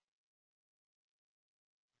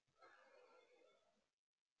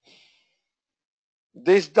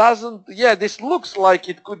 This doesn't, yeah, this looks like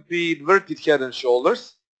it could be inverted head and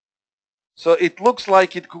shoulders. So it looks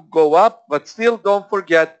like it could go up, but still don't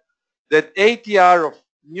forget that ATR of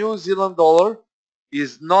New Zealand dollar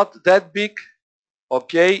is not that big.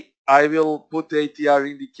 Okay, I will put ATR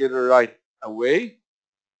indicator right away.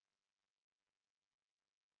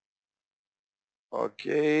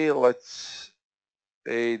 Okay, let's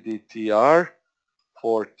ADTR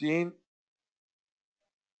 14.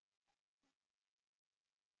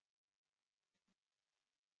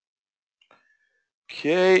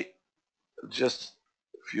 Okay, just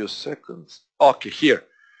a few seconds. Okay, here.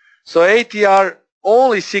 So ATR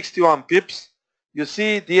only 61 pips. You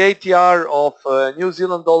see the ATR of New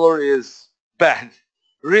Zealand dollar is bad.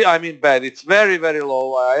 I mean bad. It's very, very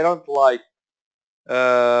low. I don't like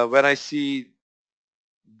when I see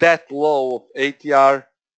that low of ATR.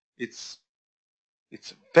 It's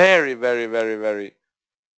very, very, very, very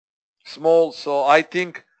small. So I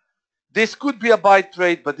think this could be a buy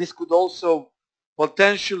trade, but this could also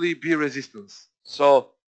potentially be resistance.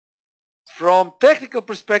 So from technical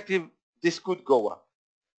perspective, this could go up,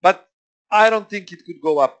 but I don't think it could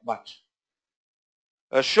go up much.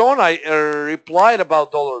 Sean, I replied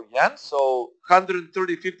about dollar yen, so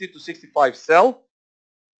 130.50 to 65 sell.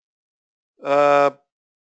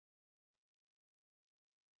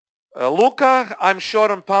 Luca, I'm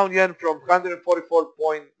short on pound yen from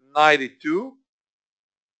 144.92.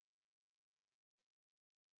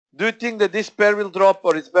 Do you think that this pair will drop,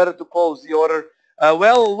 or it's better to close the order?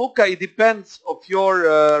 Well, Luca, it depends of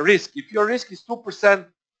your risk. If your risk is 2%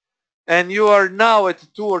 and you are now at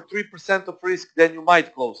 2 or 3% of risk, then you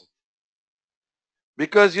might close it.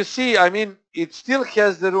 Because you see, I mean, it still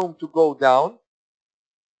has the room to go down,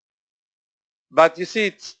 but you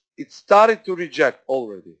see, it started to reject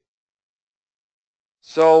already.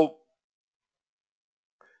 So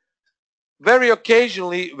very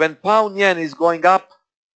occasionally, when pound yen is going up,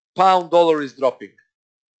 pound dollar is dropping.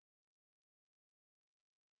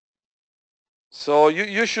 So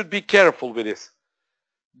you should be careful with this.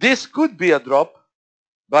 This could be a drop,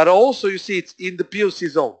 but also you see it's in the POC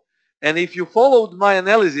zone. And if you followed my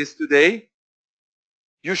analysis today,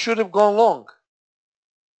 you should have gone long.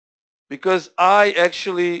 Because I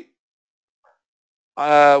actually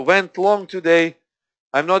went long today.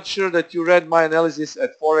 I'm not sure that you read my analysis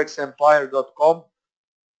at forexempire.com.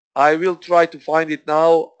 I will try to find it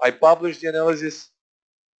now. I published the analysis.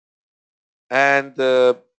 And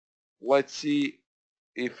let's see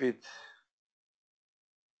if it's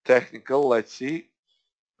technical. Let's see.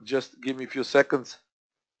 Just give me a few seconds.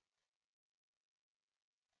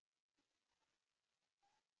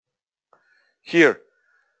 Here.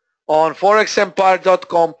 On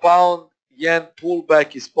forexempire.com, pound yen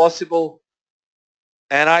pullback is possible.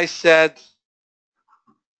 And I said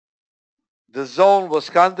the zone was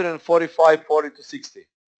 145.40 to 60.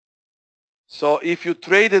 So if you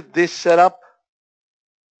traded this setup,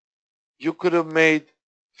 you could have made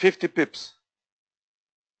 50 pips.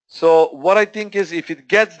 So what I think is if it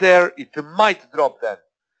gets there, it might drop then.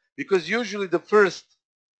 Because usually the first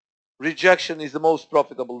rejection is the most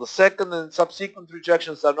profitable. The second and subsequent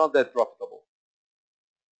rejections are not that profitable.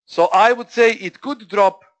 So I would say it could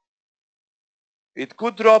drop. It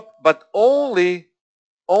could drop, but only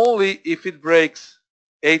if it breaks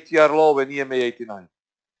ATR low and EMA 89.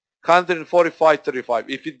 145.35.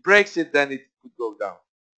 If it breaks it, then it could go down.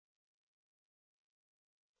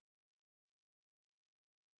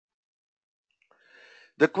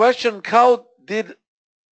 The question, how did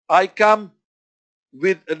I come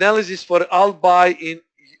with analysis for I'll buy in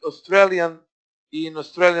Australian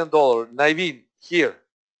dollar? Naveen, here.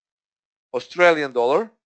 Australian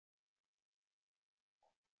dollar.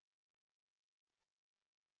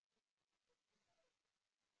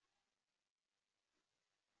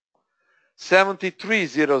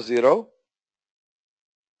 $73.00.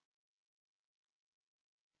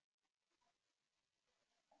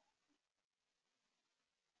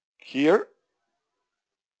 Here.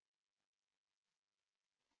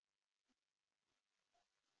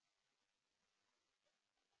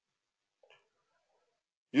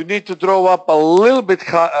 You need to draw up a little bit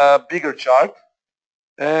bigger chart,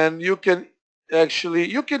 and you can actually,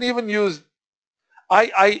 you can even use,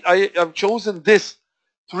 I have chosen this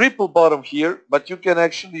triple bottom here, but you can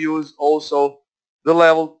actually use also the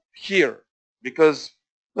level here, because,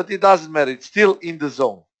 but it doesn't matter, it's still in the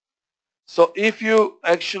zone. So if you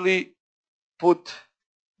actually put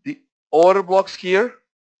the order blocks here,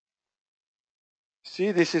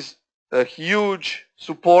 see, this is a huge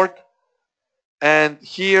support, and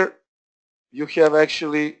here you have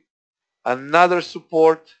actually another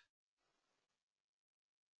support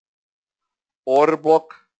order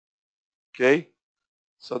block. Okay,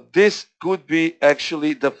 so this could be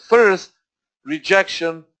actually the first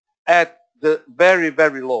rejection at the very,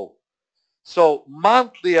 very low. So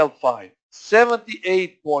monthly L5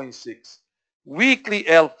 78.6, weekly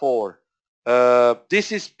L4,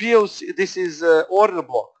 this is POC, this is order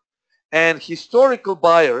block, and historical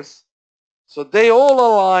buyers, so they all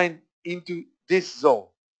align into this zone.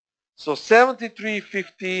 So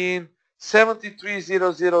 73.15,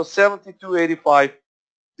 73.00, 72.85,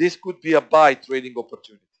 this could be a buy trading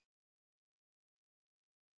opportunity.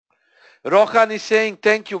 Rohan is saying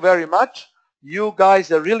thank you very much. You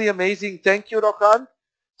guys are really amazing. Thank you, Rohan.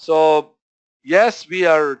 So yes, we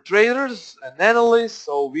are traders and analysts,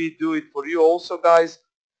 so we do it for you also, guys,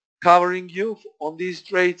 covering you on these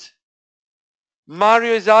trades.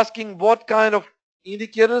 Mario is asking what kind of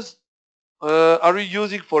indicators are you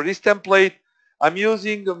using for this template? I'm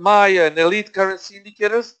using my elite currency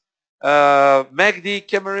indicators, MACD,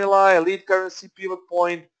 Camarilla, elite currency pivot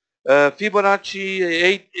point, Fibonacci,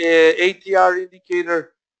 ATR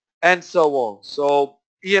indicator, and so on. So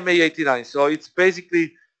EMA 89. So it's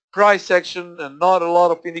basically price action and not a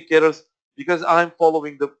lot of indicators because I'm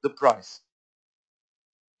following the price.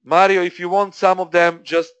 Mario, if you want some of them,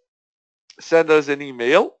 just send us an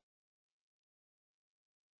email.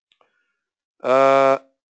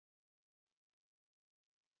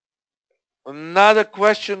 Another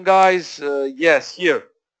question, guys. Yes, here.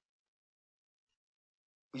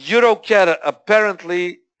 EuroCAD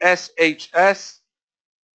apparently SHS.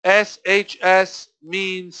 SHS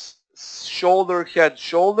means shoulder, head,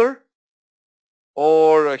 shoulder,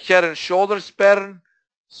 or head and shoulders pattern.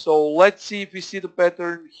 So let's see if we see the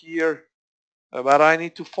pattern here. But I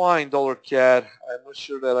need to find dollar CAD. I'm not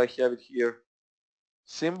sure that I have it here.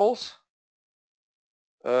 Symbols?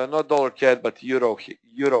 Not dollar CAD, but Euro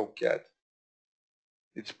CAD.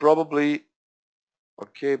 It's probably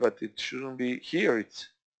okay, but it shouldn't be here. It's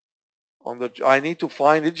on the. I need to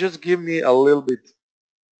find it. Just give me a little bit.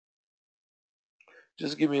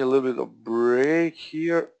 Just give me a little bit of break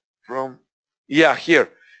here from. Yeah, here.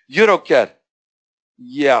 EuroCAD.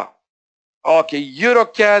 Yeah. Okay,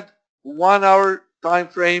 EuroCAD, 1 hour time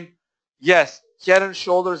frame. Yes, head and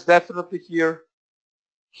shoulders definitely here.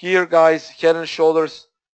 Here, guys, head and shoulders.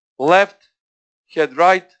 Left, head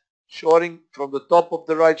right, shorting from the top of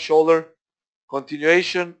the right shoulder.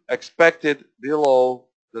 Continuation expected below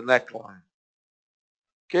the neckline.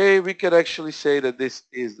 Okay, we can actually say that this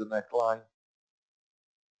is the neckline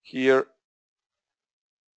here.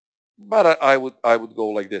 But I would go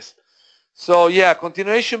like this. So yeah,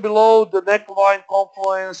 continuation below the neckline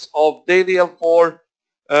confluence of daily L4.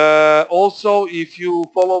 Also, if you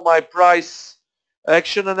follow my price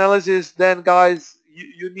action analysis, then guys,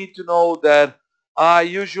 you need to know that I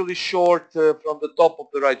usually short from the top of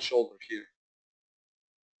the right shoulder here.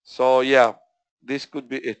 So yeah, this could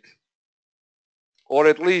be it. Or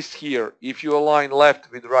at least here, if you align left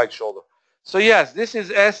with right shoulder. So yes, this is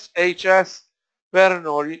SHS pattern,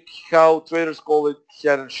 or how traders call it,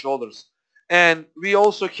 head and shoulders. And we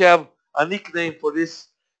also have a nickname for this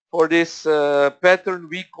pattern.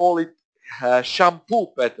 We call it shampoo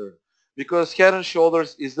pattern, because head and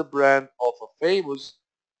shoulders is the brand of a famous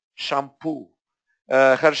shampoo.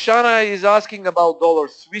 Harshana is asking about dollar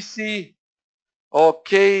Swissy.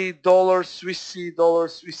 Okay, dollar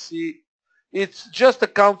Swissy. It's just a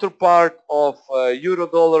counterpart of euro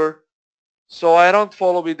dollar, so I don't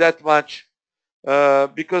follow it that much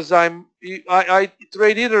because I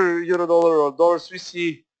trade either euro dollar or dollar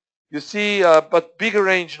Swissy. You see, but bigger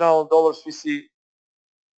range now on dollar Swissy.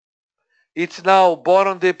 It's now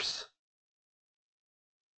bottom dips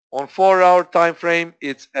on 4-hour time frame.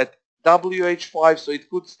 It's at WH5, so it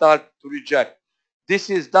could start to reject. This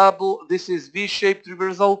is V-shaped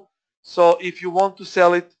reversal. So if you want to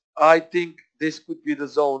sell it, I think this could be the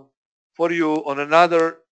zone for you. On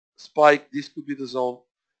another spike, this could be the zone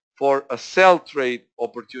for a sell trade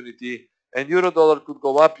opportunity. And euro dollar could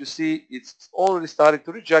go up. You see, it's already starting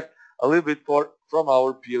to reject a little bit from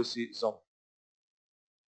our POC zone.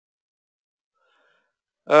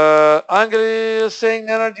 Angel is saying,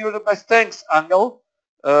 Energy, you're the best. Thanks, Angel.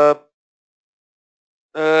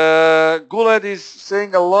 Guled is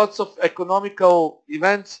saying a lots of economical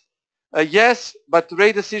events. Yes, but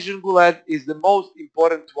rate decision, Guled, is the most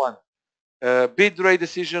important one. Bid rate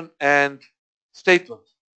decision and statement.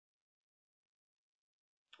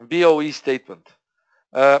 BOE statement.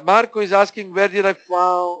 Marco is asking, where did I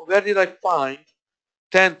find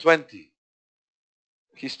 1020?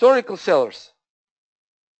 Historical sellers.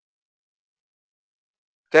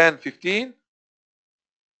 1015.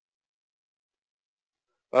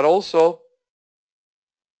 But also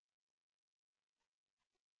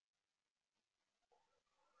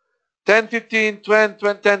 1015,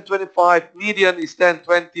 20, 10, 25, median is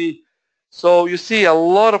 1020. So you see a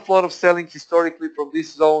lot of selling historically from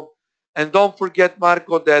this zone. And don't forget,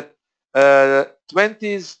 Marco, that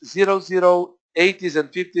 20s, 00, 80s,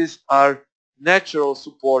 and 50s are natural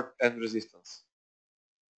support and resistance.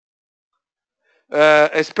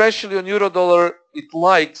 Especially on euro dollar,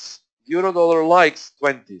 euro dollar likes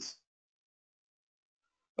 20s.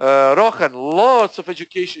 Rohan, lots of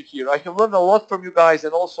education here. I have learned a lot from you guys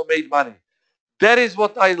and also made money. That is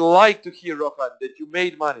what I like to hear, Rohan, that you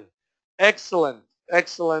made money. Excellent,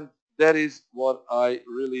 excellent. That is what I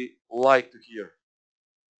really like to hear.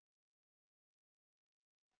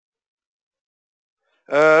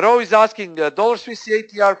 Ro is asking, dollar Swiss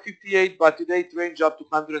ATR 58, but today it ranged up to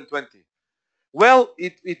 120. Well,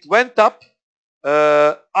 it went up.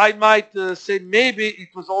 I might say maybe it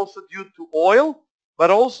was also due to oil, but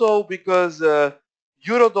also because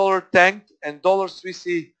euro dollar tanked and dollar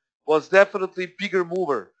Swissy was definitely bigger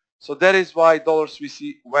mover. So that is why dollar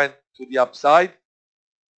Swissy went to the upside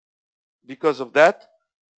because of that.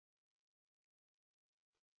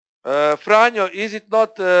 Franjo, is it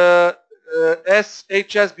not SHS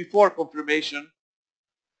before confirmation?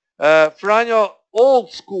 Franjo,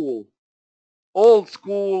 old school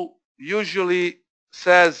usually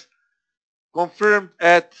says confirmed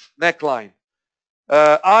at neckline.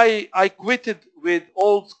 I quitted with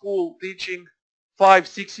old school teaching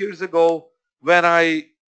 5-6 years ago when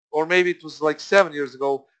or maybe it was like 7 years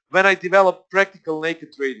ago, when I developed practical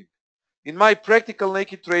naked trading. In my practical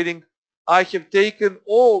naked trading, I have taken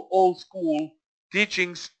all old school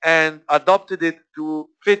teachings and adopted it to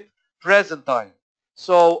fit present time.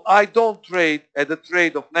 So I don't trade at the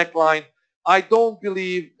trade of neckline. I don't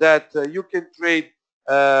believe that you can trade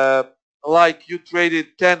uh, like you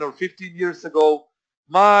traded 10 or 15 years ago.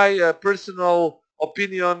 My personal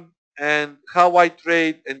opinion and how I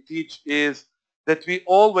trade and teach is that we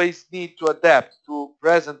always need to adapt to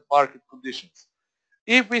present market conditions.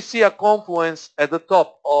 If we see a confluence at the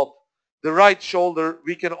top of the right shoulder,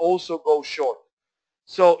 we can also go short.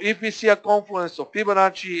 So if we see a confluence of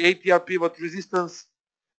Fibonacci, ATR pivot resistance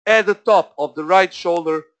at the top of the right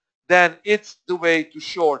shoulder, then it's the way to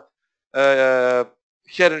short uh,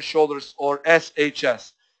 head and shoulders or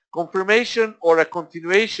SHS. Confirmation or a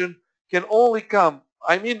continuation can only come.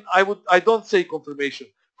 I don't say confirmation.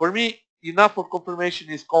 For me, enough of confirmation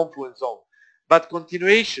is confluence zone. But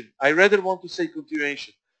continuation, I rather want to say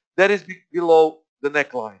continuation. That is below the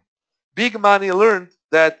neckline. Big money learned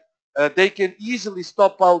that they can easily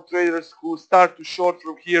stop out traders who start to short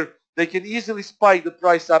from here. They can easily spike the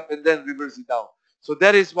price up and then reverse it down. So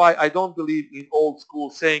that is why I don't believe in old school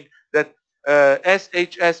saying that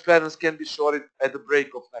SHS patterns can be shorted at the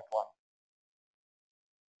break of neckline.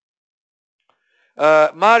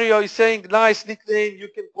 Mario is saying, nice nickname. You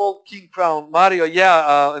can call King Crown. Mario,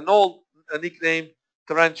 yeah, an old nickname,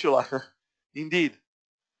 Tarantula. Indeed.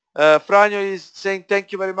 Franjo is saying,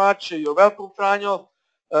 thank you very much. You're welcome, Franjo.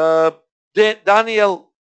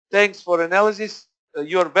 Daniel, thanks for analysis.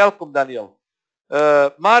 You're welcome, Daniel.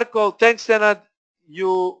 Marco, thanks, Senad.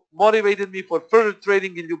 You motivated me for further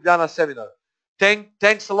trading in Ljubljana seminar.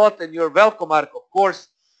 Thanks a lot, and you're welcome, Marco. Of course,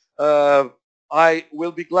 I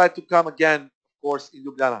will be glad to come again, of course, in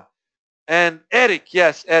Ljubljana. And Eric,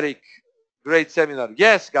 yes, Eric, great seminar.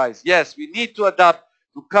 Yes, guys, yes, we need to adapt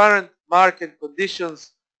to current market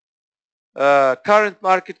conditions. Current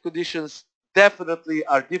market conditions definitely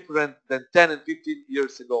are different than 10 and 15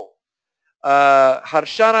 years ago.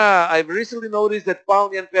 Harshana, I've recently noticed that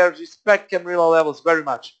pound yen pairs respect Camarilla levels very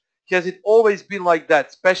much. Has it always been like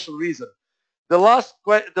that? Special reason. The last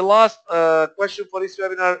question for this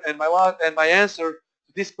webinar and my answer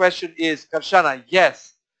to this question is, Harshana,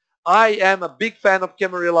 yes, I am a big fan of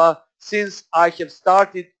Camarilla since I have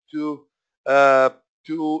started uh,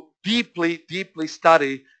 to deeply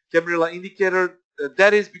study Camarilla indicator.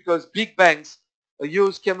 That is because big banks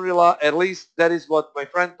use Camarilla. At least that is what my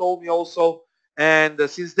friend told me also. And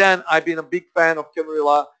since then, I've been a big fan of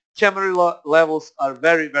Camarilla. Camarilla levels are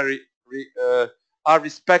very are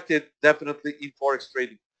respected definitely in forex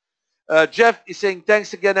trading. Jeff is saying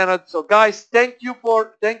thanks again, Anna. So guys, thank you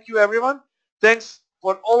everyone. Thanks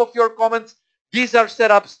for all of your comments. These are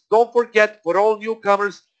setups. Don't forget, for all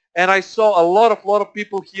newcomers. And I saw a lot of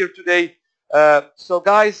people here today. So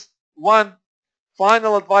guys, one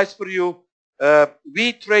final advice for you.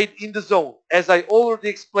 We trade in the zone. As I already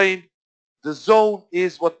explained, the zone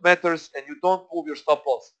is what matters, and you don't move your stop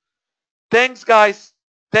loss. Thanks, guys.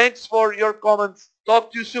 Thanks for your comments.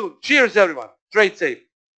 Talk to you soon. Cheers, everyone. Trade safe.